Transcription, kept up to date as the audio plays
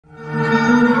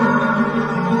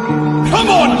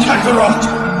Kakarot!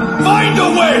 Find a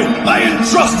way! I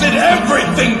entrusted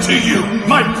everything to you!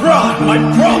 My pride, my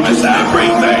promise,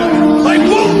 everything! I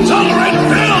won't tolerate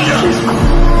failure!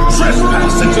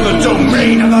 Trespass into the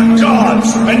domain of the gods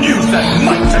and use that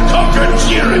might to conquer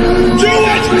Jiren! Do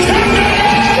it,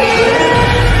 Kakarot!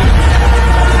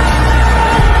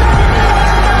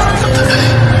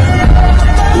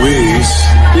 Whis?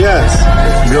 Yes.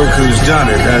 Goku's done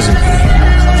it, hasn't he?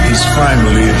 He's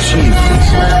finally achieved it.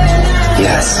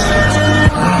 Yes.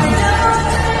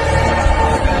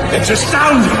 It's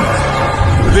astounding!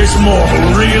 This mortal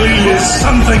really is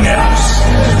something else.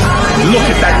 Look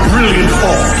at that brilliant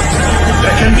form.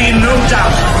 There can be no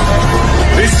doubt.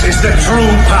 This is the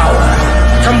true power,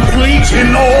 complete in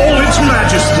all its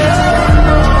majesty.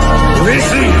 This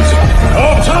is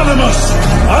autonomous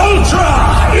Ultra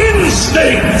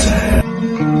Instinct!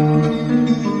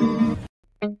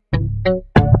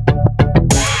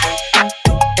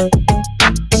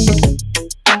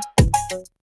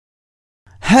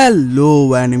 Hello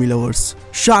enemy lovers,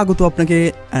 স্বাগত আপনাকে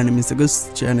enemy sagas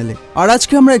চ্যানেলে। আর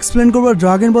আজকে আমরা explain করবো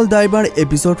dragon বল দাইমার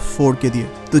episode 4 কে দিয়ে।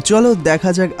 তো চলো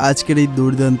দেখা যাক আজকের এই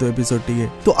দুর্দান্ত এপিসোডটিকে।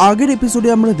 তো আগের এপিসোডে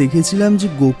আমরা দেখেছিলাম যে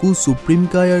গোকু, সুপ্রিম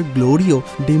কাই আর গ্লোরিও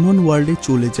ডেমন ওয়ার্ল্ডে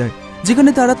চলে যায়,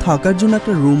 যেখানে তারা থাকার জন্য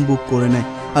একটা রুম বুক করে নেয়।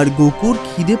 আর গোকুর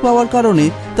খিদে পাওয়ার কারণে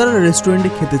তারা রেস্টুরেন্টে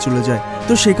খেতে চলে যায়।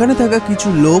 তো সেখানে থাকা কিছু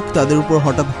লোক তাদের উপর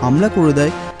হঠাৎ হামলা করে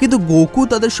দেয়, কিন্তু গোকু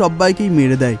তাদের সবাইকেই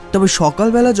মেরে দেয়। তবে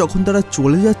সকালবেলা যখন তারা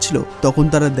চলে যাচ্ছিল তখন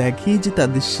তারা দেখে যে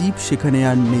তাদের শিপ সেখানে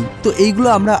আর নেই। তো এইগুলো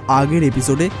আমরা আগের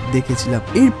এপিসোডে দেখেছিলাম।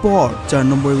 এরপর 4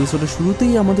 নম্বর এপিসোডের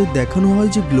শুরুতেই আমাদের দেখানো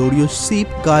হয় যে গ্লোরিওর শিপ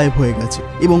গায়েব হয়ে গেছে,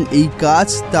 এবং এই কাজ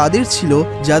তাদের ছিল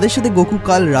যাদের সাথে গোকু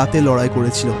কাল রাতে লড়াই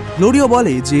করেছিল। গ্লোরিও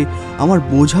বলে যে আমার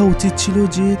বোঝা উচিত ছিল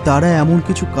যে তারা এমন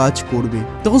কিছু কাজ করবে।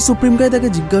 তখন সুপ্রিম কাই তাকে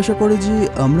জিজ্ঞাসা করে যে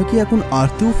আমরা কি এখন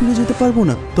আর্তেও ফিরে যেতে পারবো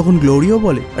না? তখন গ্লোরিও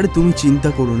বলে আরে তুমি চিন্তা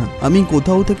করো না, আমি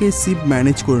কোথাও থেকে শিপ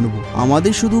ম্যানেজ করে নেবো,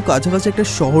 আমাদের শুধু কাছাকাছি একটা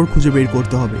শহর খুঁজে বের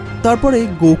করতে হবে। তারপরে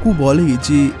গোকু বলে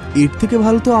যে এর থেকে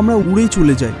ভালো তো আমরা উড়ে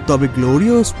চলে যাই। তবে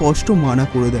গ্লোরিও স্পষ্ট মানা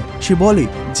করে দেয়। সে বলে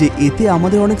যে এতে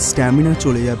আমাদের অনেক স্ট্যামিনা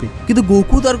চলে যাবে, কিন্তু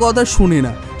গোকু তার কথা শুনে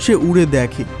না। সে উড়ে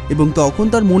দেখে এবং তখন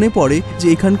তার মনে পড়ে যে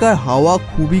এখানকার হাওয়া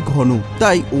খুবই ঘন,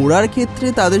 তাই ওড়ার ক্ষেত্রে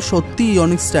তাদের সত্যিই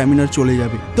অনেক স্ট্যামিনার চলে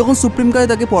যাবে। তখন সুপ্রিম কাই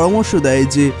তাকে পরামর্শ দেয়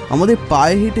যে আমাদের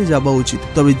পায়ে হেঁটে যাওয়া উচিত।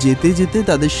 তবে যেতে যেতে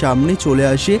তাদের সামনে চলে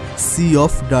আসে সি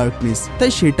অফ ডার্কনেস,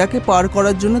 তাই সেটাকে পার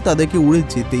করার জন্য তাদেরকে উড়ে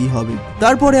যেতেই হবে।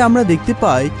 তারপরে আমরা দেখতে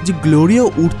পাই যে গ্লোরিও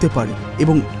উঠতে পারে,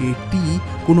 এবং এটি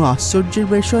কোনো আশ্চর্যের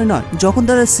বিষয় নয়। যখন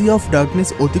তারা সি অফ ডার্কনেস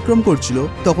অতিক্রম করছিল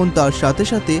তখন তার সাথে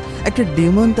সাথে একটা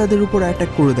ডেমন তাদের উপর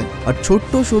অ্যাটাক করে দেয়। আর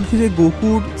ছোট্ট শরীরে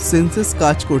গোকুর সেন্সেস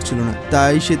কাজ করছিল না,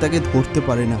 তাই সে তাকে ধরতে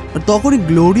পারে না। আর তখনই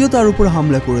গ্লোরিও তার উপর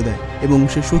হামলা করে দেয়, এবং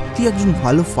সে সত্যি একজন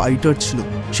ভালো ফাইটার ছিল।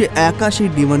 সে একা সেই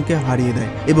ডেমনকে হারিয়ে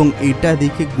দেয়, এবং এটা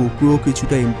দেখে গোকুও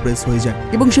কিছুটা ইমপ্রেস হয়ে যায়,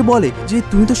 এবং সে বলে যে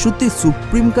তুমি তো সত্যি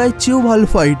সুপ্রিম কাইয়ের চেয়েও ভালো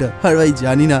ফাইটার। আর ভাই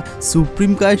জানি না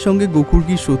সুপ্রিম কাইয়ের সঙ্গে গোকুর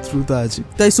কি শত্রুতা আছে,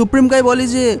 তাই সুপ্রিম কাই বলে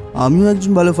যে আমিও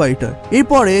একজন ভালো ফাইটার।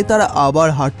 এরপরে তারা আবার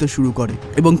হাঁটতে শুরু করে,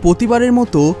 এবং প্রতিবারের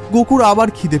মতো গোকুর আবার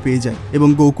খিদে পেয়ে যায়, এবং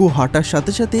গোকু হাঁটার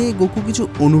সাথে সাথে গোকু কিছু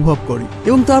অনুভব করে,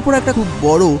 এবং তারপর একটা খুব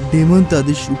বড় ডেমন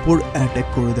তাদের উপর অ্যাটাক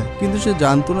করে দেয়। কিন্তু সে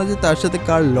জানতো না যে তার সাথে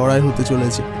কার লড়াই হতে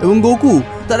চলেছে, এবং গোকু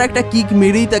তার একটা কিক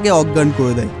মেরেই তাকে অজ্ঞান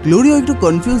করে দেয়। গ্লোরিও একটু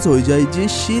কনফিউজ হয়ে যায় যে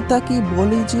সে তাকে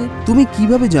বলে যে তুমি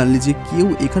কিভাবে জানলে যে কেউ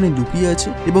এখানে লুকিয়ে আছে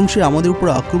এবং সে আমাদের উপর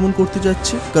আক্রমণ করতে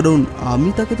যাচ্ছে, কারণ আমি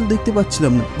তাকে তো দেখতে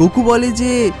পাচ্ছিলাম না। গোকু বলে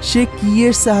যে সে কি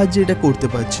এর সাহায্যে এটা করতে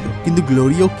পারছিল, কিন্তু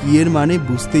গ্লোরিও কি এর মানে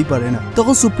বুঝতেই পারে না।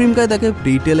 তখন সুপ্রিম কাই তাকে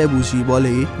ডিটেলে বুঝিয়ে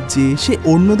বলে যে সে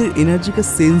অন্যদের এনার্জিকে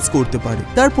সেন্স করতে পারে।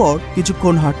 তারপর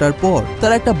কিছুক্ষণ হাঁটার পর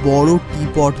তারা একটা বড় টি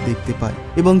পট দেখতে পায়,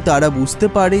 এবং তারা বুঝতে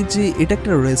পারে যে এটা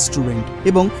একটা রেস্টুরেন্ট,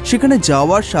 এবং সেখানে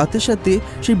যাওয়ার সাথে সাথে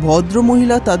সেই ভদ্র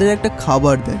মহিলা তাদের একটা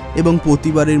খাবার দেয়, এবং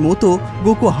প্রতিবারের মতো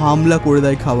গোকু হামলা করে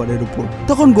দেয় খাবারের উপর।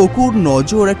 তখন গোকুর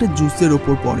নজর একটা জুসের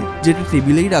ওপর পড়ে, যেটা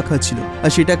টেবিলেই রাখা ছিল,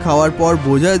 আর সেটা খাওয়ার পর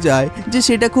বোঝা যায় যে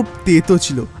সেটা খুব তেতো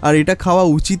ছিল, আর এটা খাওয়া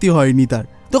উচিতই হয়নি তার।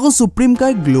 তখন সুপ্রিম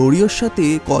কাই গ্লোরিওর সাথে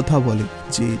কথা বলে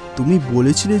যে তুমি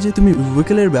বলেছিলে যে তুমি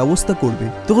ভেহিকলের ব্যবস্থা করবে।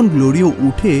 তখন গ্লোরিও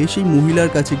উঠে সেই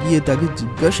মহিলার কাছে গিয়ে তাকে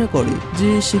জিজ্ঞাসা করে যে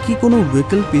সে কি কোনো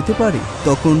ভেহিকল পেতে পারে।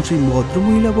 তখন সেই ভদ্র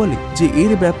মহিলা বলে যে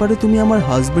এর ব্যাপারে তুমি আমার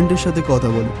হাজবেন্ডের সাথে কথা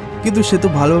বলো, কিন্তু সে তো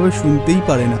ভালোভাবে শুনতেই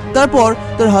পারে না। তারপর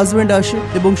তার হাজবেন্ড আসে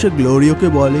এবং সে গ্লোরিওকে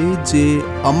বলে যে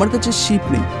আমার কাছে শিপ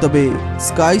নেই, তবে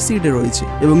স্কাই সিডে রয়েছে,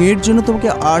 এবং এর জন্য তোমাকে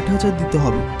 8000 দিতে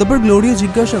হবে। তারপর গ্লোরিও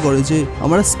জিজ্ঞাসা করে যে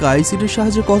আমরা স্কাই সিডের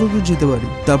সাহায্যে কত দূর যেতে পারি।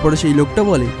 তারপরে সেই লোকটা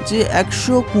বলে যে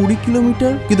 120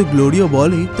 কিলোমিটার, কিন্তু গ্লোরিও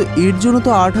বলে তো এর জন্য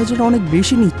তো 8000 অনেক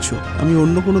বেশি নিচ্ছ, আমি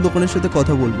অন্য কোনো দোকানের সাথে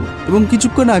কথা বলবো। এবং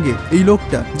কিছুক্ষণ আগে এই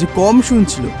লোকটা যে কম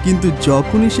শুনছিল, কিন্তু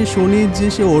যখনই সে শোনে যে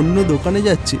সে অন্য দোকানে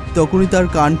যাচ্ছে তখনই তার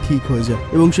কান ঠিক হয়ে যায়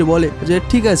এবং সে বলে যে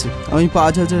ঠিক আছে আমি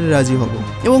 5000-এ রাজি হব।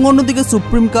 এবং অন্যদিকে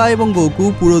সুপ্রিম কাই এবং গোকু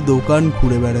পুরো দোকান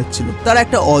ঘুরে বেড়াচ্ছিল। তারা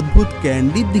একটা অদ্ভুত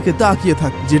ক্যান্ডির দিকে তাকিয়ে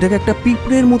থাকে যেটাকে একটা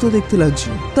পিঁপড়ের মতো দেখতে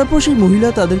লাগছিল। তারপর সেই মহিলা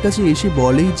তাদের কাছে এসে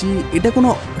বলে যে এটা কোনো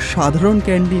সাধারণ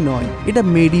ক্যান্ডি নয়, এটা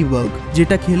মেডিবাগ,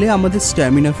 যেটা খেলে আমাদের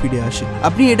স্ট্যামিনা ফিরে আসে।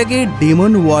 আপনি এটাকে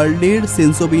ডেমন ওয়ার্ল্ডের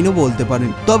সেন্সোবিনও বলতে পারেন,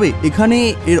 তবে এখানে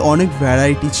এর অনেক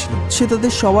ভ্যারাইটি ছিল। সে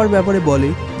তাদের সবার ব্যাপারে বলে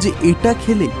যে এটা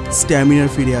খেলে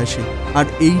স্ট্যামিনার ফিরে আসে, আর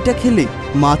এইটা খেলে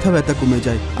মাথা ব্যথা কমে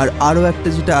যায়, আর আরো একটা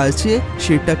যেটা আছে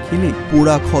সেটা খেলে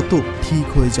পোড়া ক্ষত ঠিক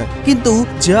হয়ে যায়। কিন্তু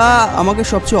যা আমাকে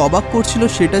সবচেয়ে অবাক করছিল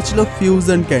সেটা ছিল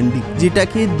ফিউশন ক্যান্ডি,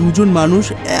 যেটাকে দুজন মানুষ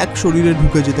এক শরীরে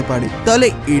ঢুকে যেতে পারে। তাহলে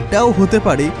এটাও হতে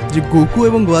পারে যে গোকু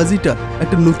এবং ওয়াজিটা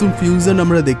একটা নতুন ফিউশন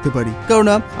আমরা দেখতে পারি, কারণ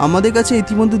আমাদের কাছে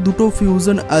ইতিমধ্যে দুটো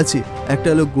ফিউশন আছে, একটা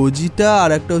হলো গোজিটা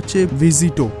আর একটা হচ্ছে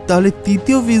ভিজিটো। তাহলে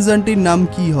তৃতীয় ফিউশনটির নাম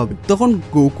কি হবে? তখন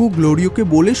গোকু গ্লোরিওকে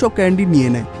বলে সব ক্যান্ডি নিয়ে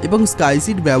নেয় এবং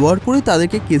স্কাইসিড ব্যবহার করে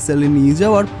তাদেরকে কেসালে নিয়ে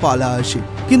যাওয়ার পালা আসে।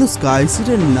 কিন্তু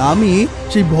স্কাইসিডের নামে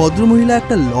সেই ভদ্রমহিলা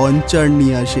একটা লঞ্চার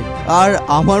নিয়ে আসে, আর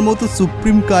আমার মতো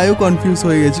সুপ্রিম কাইও কনফিউজ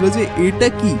হয়ে গেছিল যে এটা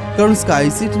কি, কারণ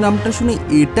স্কাইসিড নামটা শুনে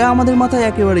এটা আমাদের মাথায়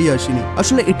একেবারেই আসেনি।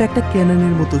 আসলে এটা একটা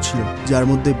ক্যাননের মতো ছিল যার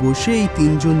মধ্যে বসে এই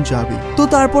তিনজন যাবে। তো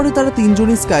তারপরে তারা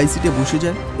তিনজনই স্কাইসিডে বসে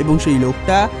যায় এবং সেই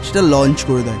লোকটা সেটা লঞ্চ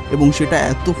করে দেয় এবং সেটা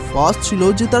এত ফাস্ট ছিল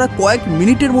যে তারা কয়েক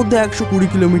মিনিটের মধ্যে 120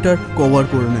 কিলোমিটার কভার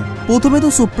করে নেয়। প্রথমে তো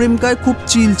সুপ্রিম কাই খুব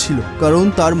চিল ছিল, কারণ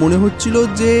তার মনে হচ্ছিল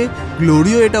যে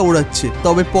গ্লোরিও এটা ওড়াচ্ছে,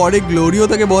 তবে পরে গ্লোরিও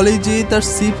তাকে বলে যে তার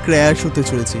শিপ ক্র্যাশ হতে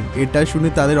চলেছে। এটা শুনে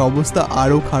তাদের অবস্থা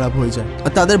আরো খারাপ হয়ে যায়,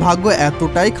 আর তাদের ভাগ্য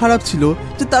এতটাই খারাপ ছিল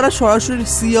যে তারা সরাসরি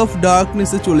সি অফ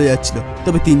ডার্কনেসে চলে যাচ্ছিল।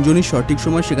 তবে তিনজনই সঠিক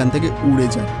সময় সেখান থেকে উড়ে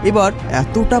যায়। এবার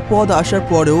এতটা পথ আসার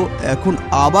পরেও এখন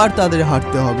আবার তাদের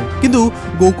হাঁটতে হবে, কিন্তু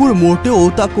গোকুর মোটেও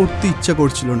তা করতে ইচ্ছা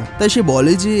করছিল না। তাই সে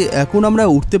বলে যে এখন আমরা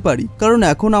উঠতে পারি, কারণ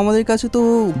এখন আমাদের কাছে তো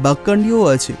বাক্কান্ডিও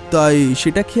আছে, তাই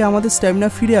সেটা খেয়ে আমাদের স্ট্যামিনা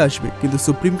ফিরে আসবে। কিন্তু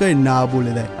সুপ্রিম কাই না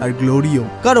বলে দেয়, আর গ্লোরিও,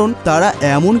 কারণ তারা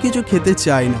এমন কিছু খেতে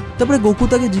চায় না। তারপরে গোকু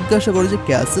তাকে জিজ্ঞাসা করে যে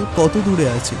ক্যাসেল কত দূরে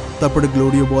আছে। তারপরে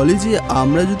গ্লোরিও বলে যে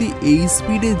আমরা যদি এই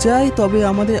স্পিডে যাই তবে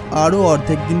আমাদের আরো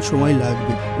অর্ধেক দিন সময়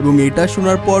লাগবে। এবং এটা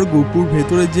শোনার পর গোকুর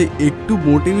ভেতরে যে একটু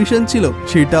মোটিভেশন ছিল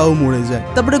সেটাও মরে যায়।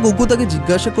 তারপরে গোকু তাকে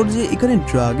জিজ্ঞাসা করে যে এখানে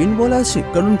ড্রাগন বল আছে,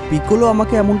 কারণ পিকোলো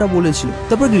আমাকে এমনটা বলেছিল।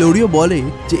 তারপরে গ্লোরিও বলে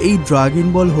যে এই ড্রাগন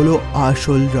বল হলো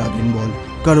আসল ড্রাগন বল,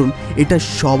 কারণ এটা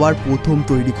সবার প্রথম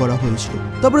তৈরি করা হয়েছিল।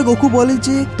 তারপরে গোকু বলে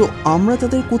যে তো আমরা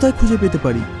তাদের কোথায় খুঁজে পেতে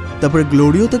পারি? তারপরে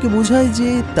গ্লোরিও তাকে বোঝায় যে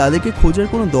তাদেরকে খোঁজার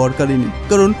কোনো দরকারই নেই,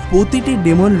 কারণ প্রতিটি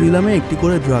ডেমন রিলামে একটি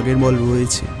করে ড্রাগন বল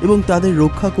রয়েছে এবং তাদের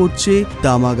রক্ষা করছে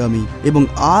তামাগামি। এবং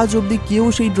আজ অবধি কেউ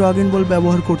সেই ড্রাগন বল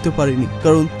ব্যবহার করতে পারেনি,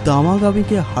 কারণ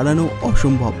তামাগামিকে হারানো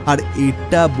অসম্ভব। আর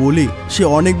এটা বলে সে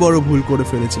অনেক বড় ভুল করে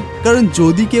ফেলেছে, কারণ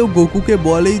যদি কেউ গোকুকে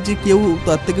বলে যে কেউ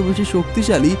তার থেকে বেশি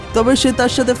শক্তিশালী, তবে সে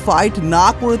তার সাথে ফাইট না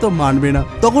করে তো মানবে না।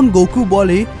 তখন গোকু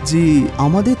বলে যে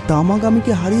আমাদের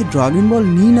তামাগামিকে হারিয়ে ড্রাগন বল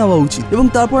নিয়ে নেওয়া উচিত, এবং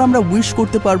তারপর আমরা উইশ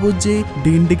করতে পারবো যে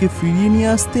ডেন্ডেকে ফিরিয়ে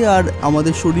নিয়ে আসতে আর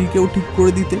আমাদের শরীরকেও ঠিক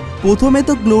করে দিতে। প্রথমে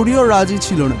তো গ্লোরিও রাজি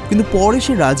ছিল না, কিন্তু পরে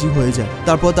সে রাজি হয়ে যায়।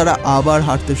 তারপর তারা আবার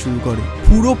হাঁটতে শুরু করে।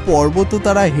 পুরো পর্বত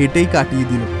তারা হেঁটেই কাটিয়ে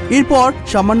দিল। এরপর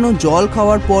সামান্য জল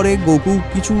খাওয়ার পরে গোকু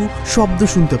কিছু শব্দ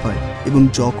শুনতে পায়, এবং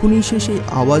যখনই সে সেই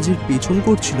আওয়াজের পেছন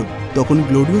করছিল তখন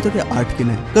গ্লোরিও তাকে আটকে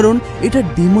নেয়, কারণ এটা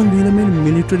ডেমন রিলামের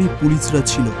মিলিটারি পুলিশরা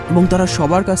ছিল এবং তারা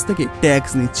সবার কাছ থেকে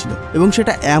ট্যাক্স নিচ্ছিল। এবং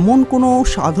সেটা এমন কোনো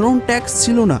সাধারণ ট্যাক্স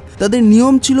ছিল না, তাদের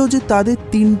নিয়ম ছিল যে তাদের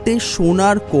 3টে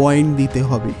সোনার কয়েন দিতে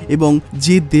হবে, এবং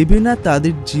যে দেবে না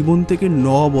তাদের জীবন থেকে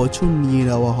 9 বছর নিয়ে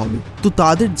নেওয়া হবে। তো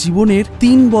তাদের জীবনের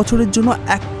 3 বছরের জন্য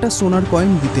একটা সোনার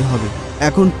কয়েন দিতে হবে।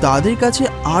 এখন তাদের কাছে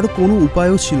আর কোনো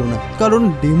উপায়ও ছিল না, কারণ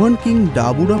ডেমন কিং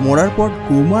ডাবুরা মরার পর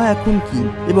গোমা এখন কিং,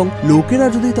 এবং লোকেরা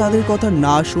যদি তাদের কথা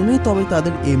না শোনে তবে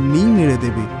তাদের এমনিই মেরে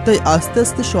দেবে। তাই আস্তে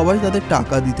আস্তে সবাই তাদের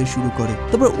টাকা দিতে শুরু করে।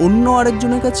 তারপর অন্য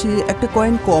আরেকজনের কাছে একটা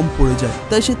কয়েন কম পড়ে যায়,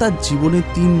 তাই সে তার জীবনে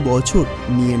 3 বছর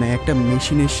নিয়ে নেয় একটা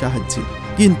মেশিনের সাহায্যে।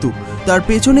 কিন্তু তার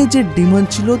পেছনে যে ডিমান্ড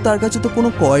ছিল তার কাছে তো কোনো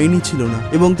কয়েনই ছিল না,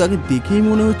 এবং তাকে দেখেই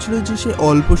মনে হচ্ছিল যে সে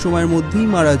অল্প সময়ের মধ্যেই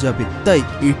মারা যাবে। তাই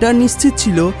এটা নিশ্চিত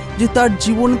ছিল যে তার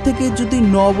জীবন থেকে যদি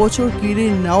 9 বছর কেড়ে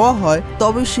নেওয়া হয়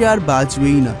তবে সে আর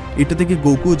বাঁচবেই না। এটা থেকে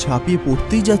গোকু ঝাঁপিয়ে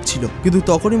পড়তেই যাচ্ছিল, কিন্তু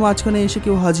তখনই মাঝখানে এসে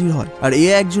কেউ হাজির হয়, আর এ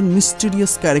একজন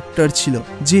মিস্টেরিয়াস ক্যারেক্টার ছিল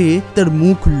যে তার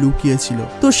মুখ লুকিয়েছিল।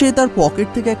 তো সে তার পকেট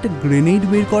থেকে একটা গ্রেনেড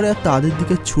বের করে আর তাদের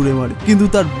দিকে ছুঁড়ে মারে, কিন্তু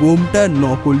তার বোমটা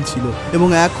নকল ছিল এবং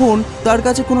এখন তার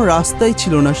কাছে কোনো রাস্তাই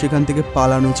ছিল না সেখান থেকে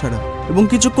পালানো ছাড়া। এবং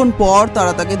কিছুক্ষণ পর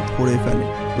তারা তাকে ধরে ফেলে,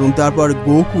 এবং তারপর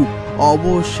গোকু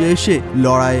অবশেষে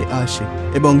লড়াইয়ে আসে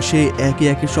এবং সে একে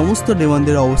একে সমস্ত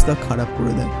ডেমনদের অবস্থা খারাপ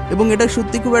করে দেয়, এবং এটা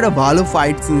সত্যি খুব একটা ভালো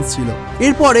ফাইট সিন ছিল।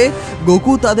 এরপরে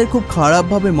গোকু তাদের খুব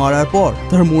খারাপভাবে মারার পর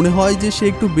তার মনে হয় যে সে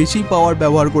একটু বেশি পাওয়ার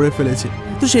ব্যবহার করে ফেলেছে,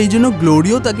 তো সেই জন্য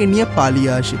গ্লোরিও তাকে নিয়ে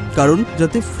পালিয়ে আসে, কারণ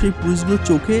যাতে সেই পুলিশগুলোর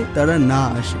চোখে তারা না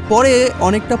আসে। পরে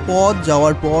অনেকটা পথ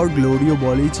যাওয়ার পর গ্লোরিও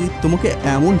বলে যে তোমাকে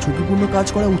এমন ঝুঁকিপূর্ণ কাজ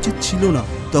করা উচিত ছিল না।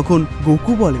 তখন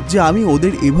গোকু বলে যে আমি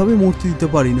ওদের এভাবে মূর্তি দিতে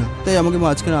পারি না, তাই আমাকে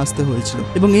মাঝখানে আসতে হয়েছিল।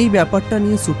 এবং এই ব্যাপারটা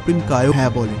নিয়ে সুপ্রিম কায়ো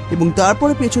হ্যাঁ বলে, এবং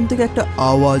তারপরে পেছন থেকে একটা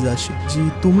আওয়াজ আসে যে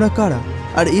তোমরা কারা?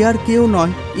 আর এ আর কেউ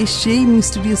নয়, এ সেই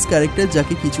মিস্টিরিয়াস ক্যারেক্টার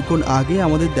যাকে কিছুক্ষণ আগে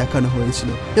আমাদের দেখানো হয়েছিল।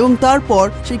 এবং তারপর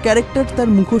সেই ক্যারেক্টার তার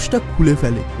মুখোশটা খুলে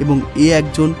ফেলে এবং এ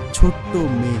একজন ছোট্ট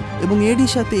মেয়ে, এবং এরই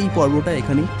সাথে এই পর্বটা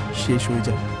এখানে শেষ হয়ে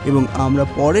যায় এবং আমরা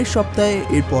পরের সপ্তাহে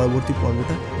এর পরবর্তী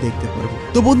পর্বটা দেখতে পারবো।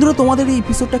 তো বন্ধুরা, তোমাদের এই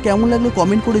এপিসোডটা কেমন লাগলো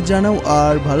কমেন্ট করে জানাও,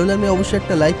 আর ভালো লাগলে অবশ্যই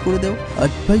একটা লাইক করে দাও, আর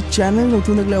ভাই চ্যানেল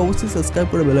নতুন লাগলে অবশ্যই সাবস্ক্রাইব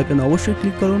করে বেল আইকন অবশ্যই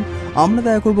ক্লিক করুন। আমরা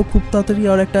দেখা করবো খুব তাড়াতাড়ি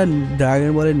আর একটা ড্রাগন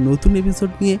বলের নতুন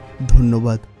এপিসোড নিয়ে।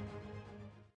 ধন্যবাদ।